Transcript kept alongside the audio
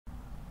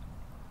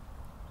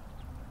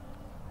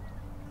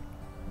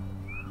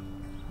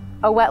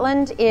A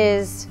wetland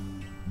is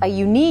a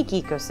unique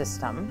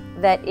ecosystem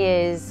that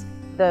is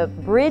the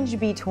bridge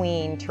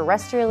between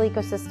terrestrial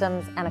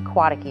ecosystems and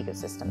aquatic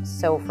ecosystems.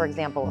 So, for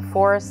example, a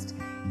forest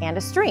and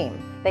a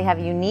stream. They have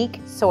unique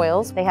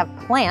soils, they have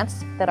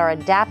plants that are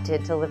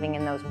adapted to living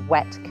in those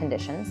wet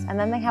conditions, and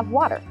then they have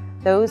water.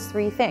 Those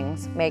three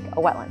things make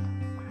a wetland.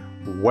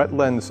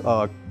 Wetlands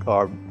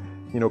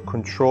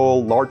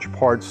control large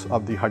parts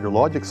of the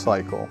hydrologic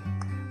cycle,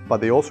 but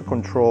they also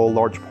control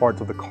large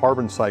parts of the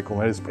carbon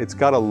cycle. And it's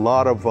got a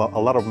lot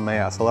of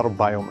mass, a lot of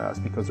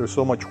biomass, because there's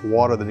so much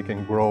water that it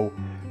can grow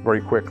very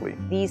quickly.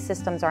 These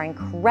systems are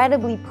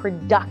incredibly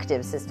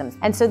productive systems,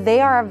 and so they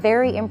are a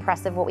very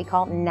impressive, what we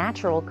call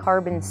natural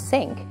carbon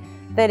sink,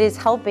 that is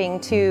helping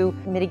to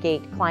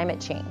mitigate climate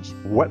change.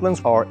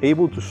 Wetlands are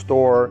able to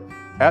store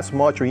as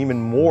much or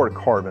even more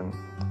carbon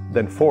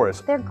than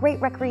forests. They're great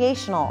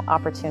recreational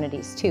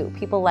opportunities too.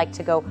 People like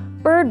to go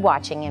bird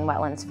watching in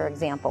wetlands, for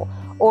example,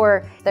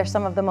 or they're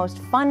some of the most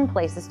fun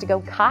places to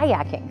go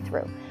kayaking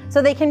through.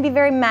 So they can be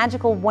very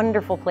magical,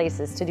 wonderful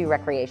places to do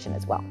recreation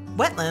as well.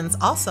 Wetlands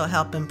also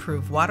help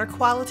improve water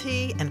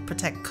quality and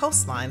protect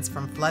coastlines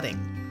from flooding.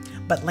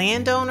 But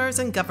landowners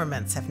and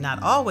governments have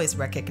not always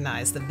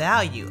recognized the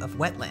value of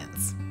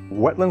wetlands.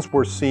 Wetlands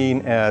were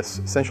seen as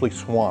essentially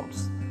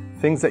swamps,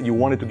 things that you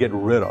wanted to get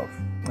rid of.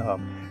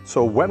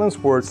 So wetlands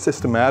were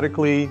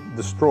systematically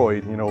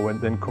destroyed,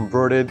 and then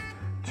converted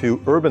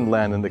to urban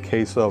land in the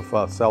case of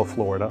South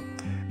Florida.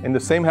 And the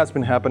same has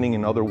been happening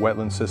in other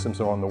wetland systems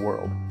around the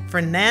world.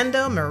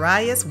 Fernando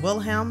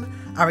Miralles-Wilhelm,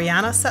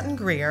 Ariana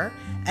Sutton-Grier,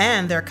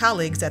 and their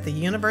colleagues at the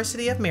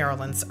University of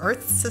Maryland's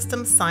Earth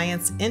System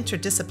Science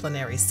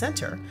Interdisciplinary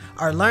Center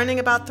are learning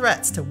about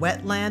threats to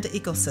wetland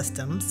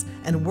ecosystems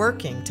and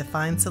working to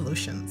find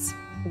solutions.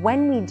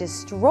 When we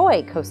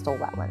destroy coastal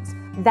wetlands,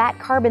 that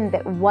carbon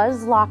that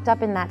was locked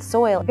up in that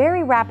soil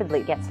very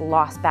rapidly gets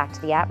lost back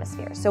to the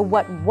atmosphere. So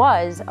what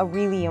was a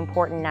really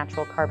important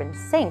natural carbon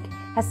sink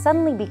has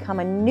suddenly become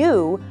a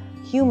new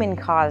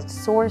human-caused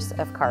source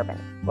of carbon.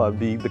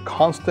 The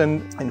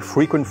constant and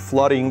frequent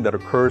flooding that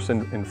occurs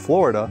in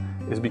Florida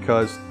is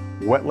because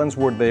wetlands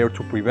were there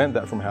to prevent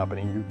that from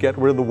happening. You get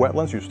rid of the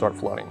wetlands, you start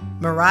flooding.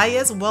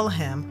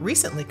 Miralles-Wilhelm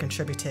recently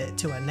contributed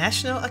to a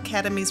National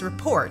Academy's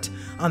report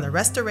on the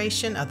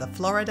restoration of the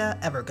Florida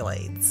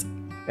Everglades.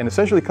 And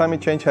essentially,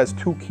 climate change has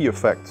two key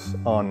effects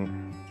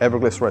on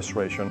Everglades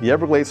restoration. The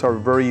Everglades are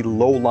very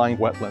low-lying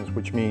wetlands,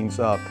 which means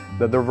that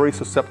they're very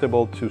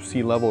susceptible to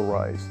sea level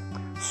rise.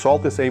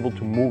 Salt is able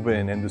to move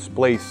in and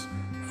displace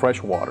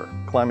fresh water.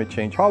 Climate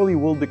change probably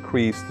will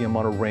decrease the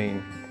amount of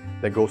rain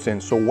that goes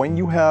in. So when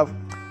you have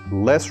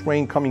less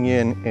rain coming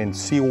in and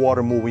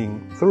seawater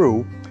moving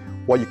through,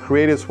 what you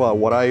create is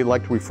what I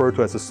like to refer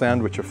to as a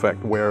sandwich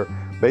effect, where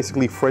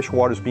basically fresh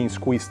water is being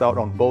squeezed out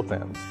on both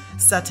ends.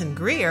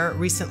 Sutton-Grier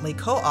recently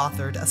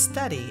co-authored a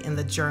study in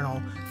the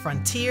journal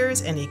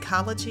Frontiers in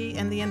Ecology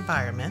and the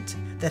Environment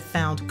that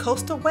found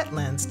coastal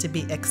wetlands to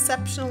be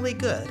exceptionally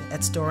good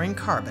at storing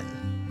carbon.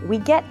 We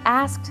get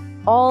asked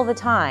all the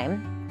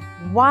time,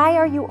 why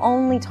are you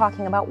only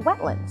talking about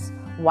wetlands?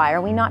 Why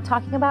are we not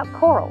talking about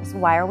corals?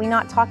 Why are we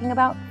not talking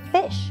about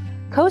fish?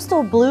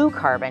 Coastal blue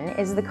carbon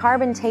is the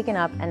carbon taken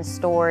up and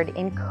stored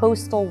in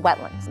coastal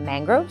wetlands,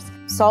 mangroves,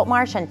 salt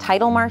marsh and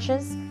tidal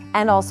marshes,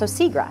 and also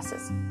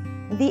seagrasses.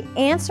 The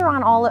answer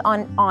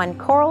on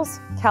corals,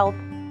 kelp,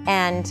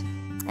 and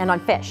on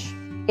fish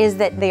is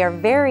that they are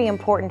very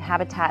important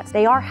habitats.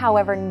 They are,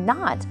 however,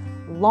 not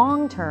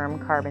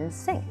long-term carbon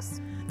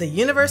sinks. The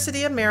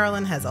University of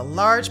Maryland has a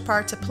large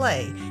part to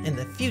play in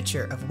the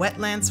future of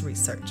wetlands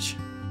research.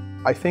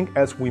 I think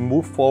as we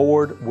move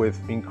forward with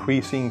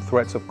increasing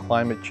threats of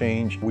climate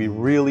change, we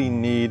really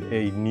need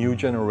a new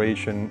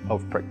generation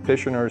of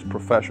practitioners,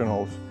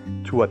 professionals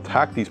to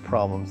attack these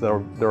problems that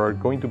are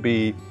going to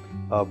be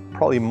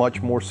probably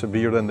much more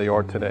severe than they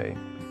are today.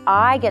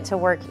 I get to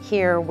work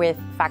here with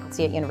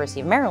faculty at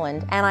University of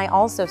Maryland, and I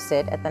also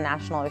sit at the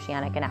National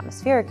Oceanic and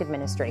Atmospheric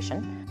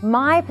Administration.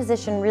 My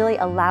position really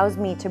allows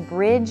me to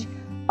bridge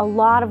a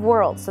lot of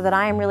worlds so that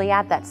I am really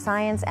at that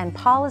science and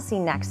policy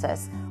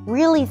nexus,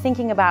 really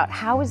thinking about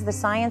how is the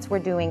science we're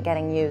doing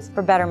getting used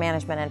for better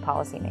management and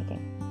policy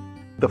making.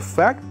 The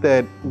fact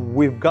that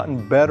we've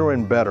gotten better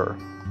and better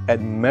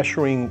at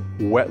measuring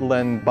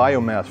wetland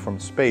biomass from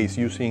space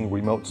using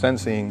remote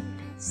sensing,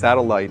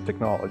 satellite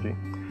technology,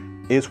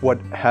 is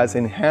what has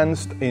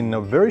enhanced in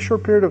a very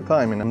short period of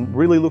time, and I'm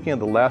really looking at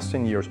the last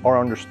 10 years, our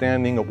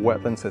understanding of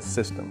wetlands as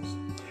systems.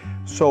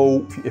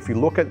 So if you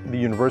look at the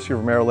University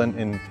of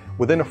Maryland,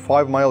 within a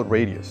 5-mile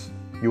radius,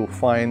 you'll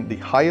find the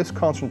highest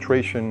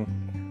concentration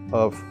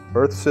of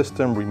Earth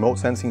system remote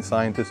sensing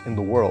scientists in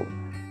the world.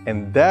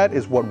 And that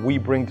is what we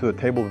bring to the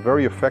table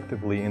very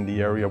effectively in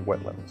the area of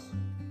wetlands.